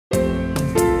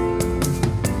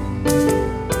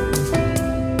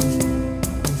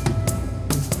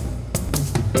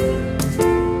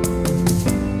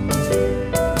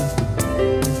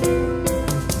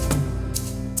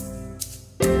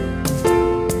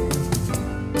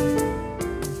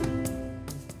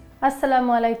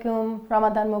Assalamu alaikum,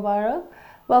 Ramadan Mubarak.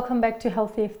 Welcome back to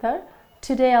Healthy Iftar.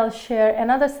 Today I'll share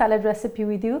another salad recipe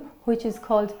with you, which is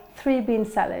called 3-bean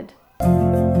salad.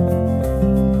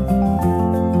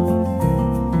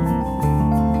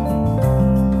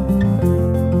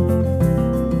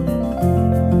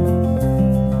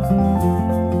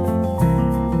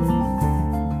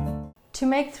 To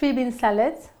make 3-bean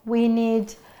salads, we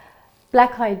need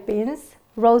black-eyed beans,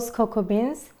 rose cocoa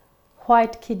beans,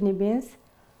 white kidney beans,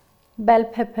 bell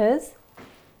peppers,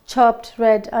 chopped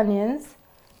red onions,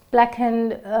 black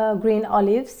and green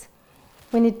olives.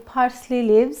 We need parsley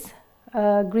leaves,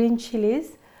 green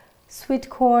chilies, sweet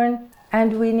corn,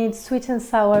 and we need sweet and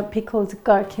sour pickled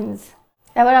gherkins.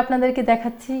 এবার আপনাদেরকে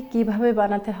দেখাচ্ছি কিভাবে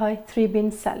বানাতে হয় 3-bean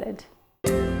salad.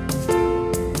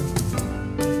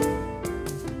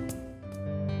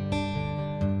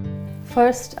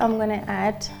 First, I'm going to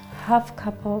add half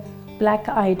cup of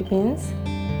black-eyed beans.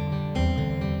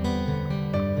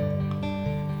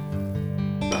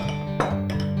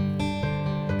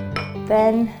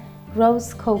 Then rose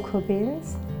cocoa beans,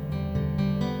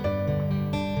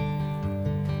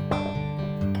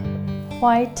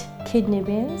 white kidney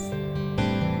beans,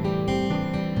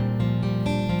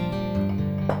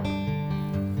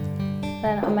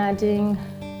 then I'm adding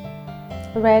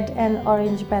red and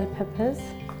orange bell peppers.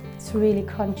 It's really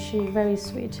crunchy, very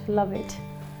sweet, love it.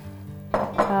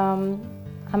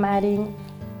 I'm adding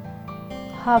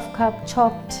half cup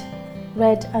chopped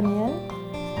red onion.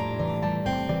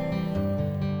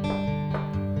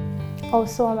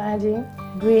 Also, I'm adding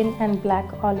green and black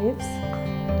olives.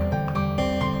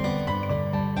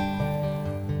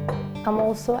 I'm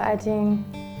also adding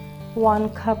 1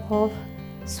 cup of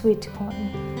sweet corn.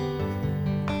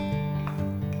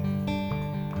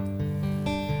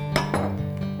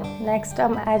 Next,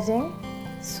 I'm adding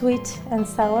sweet and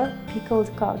sour pickled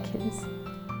gherkins.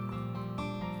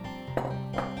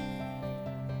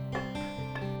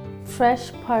 Fresh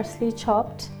parsley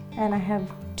chopped, and I have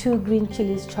 2 green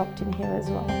chilies chopped in here as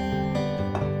well.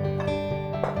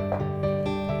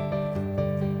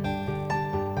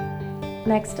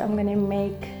 Next, I'm going to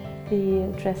make the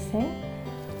dressing.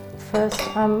 First,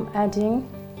 I'm adding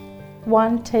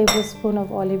 1 tablespoon of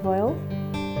olive oil,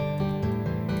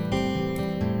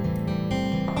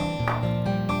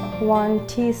 1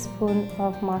 teaspoon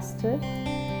of mustard,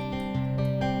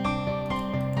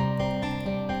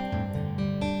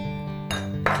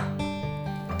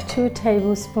 2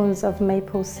 tablespoons of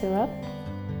maple syrup,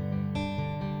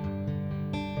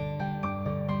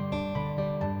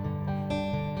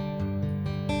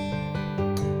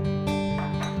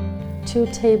 2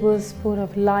 tablespoons of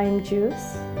lime juice,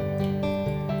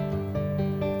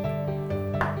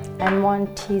 and 1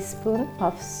 teaspoon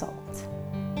of salt.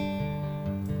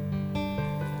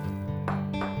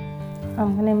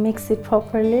 I'm going to mix it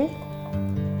properly.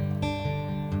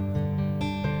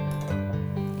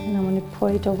 And I'm going to pour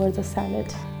it over the salad.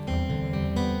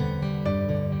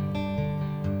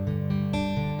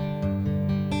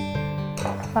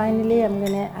 Finally, I'm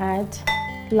going to add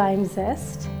lime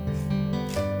zest.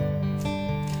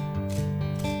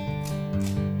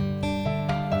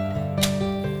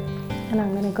 And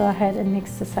I'm going to go ahead and mix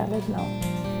the salad now.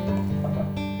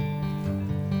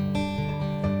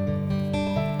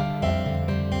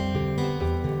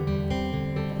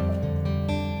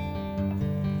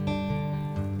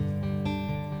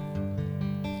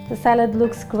 The salad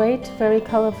looks great, very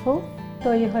colorful.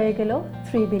 তৈরি হয়ে গেল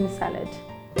 3-bean salad.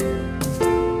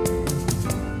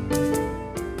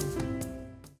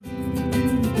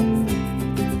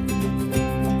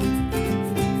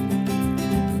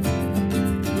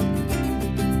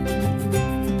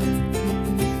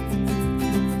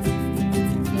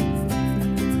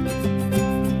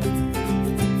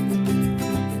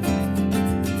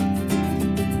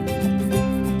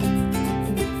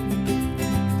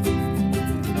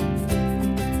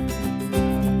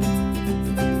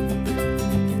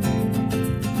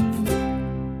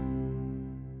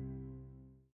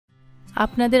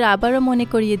 আপনাদের আবারও মনে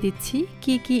করিয়ে দিচ্ছি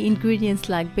কি কি ইনগ্রেডিয়েন্টস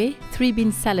লাগবে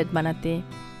 3-bean salad বানাতে।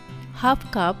 Half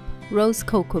cup rose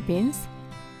cocoa beans,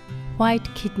 white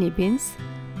kidney beans,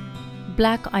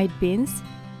 black I'd beans,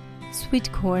 sweet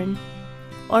corn,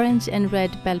 orange and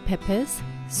red bell peppers,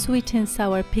 sweet and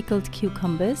sour pickled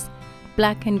cucumbers,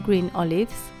 black and green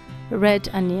olives, red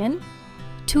onion,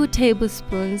 2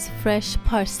 tablespoons fresh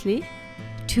parsley,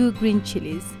 2 green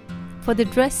chilies. For the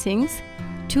dressings,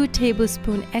 2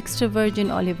 tablespoons extra virgin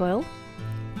olive oil,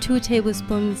 2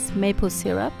 tablespoons maple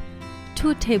syrup,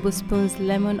 2 tablespoons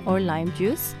lemon or lime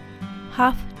juice,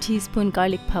 half teaspoon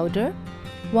garlic powder,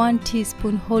 1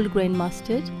 teaspoon whole grain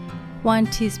mustard, 1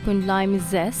 teaspoon lime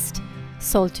zest,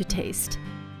 salt to taste.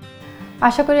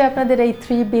 আশা করি আপনাদের এই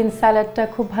 3 বিন স্যালাডটা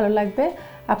খুব ভালো লাগবে।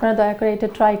 আপনারা দয়া করে এটা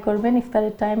ট্রাই করবেন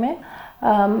ইফতারের টাইমে।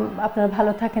 আপনারা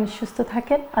ভালো থাকেন, সুস্থ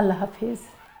থাকেন। আল্লাহ হাফিজ।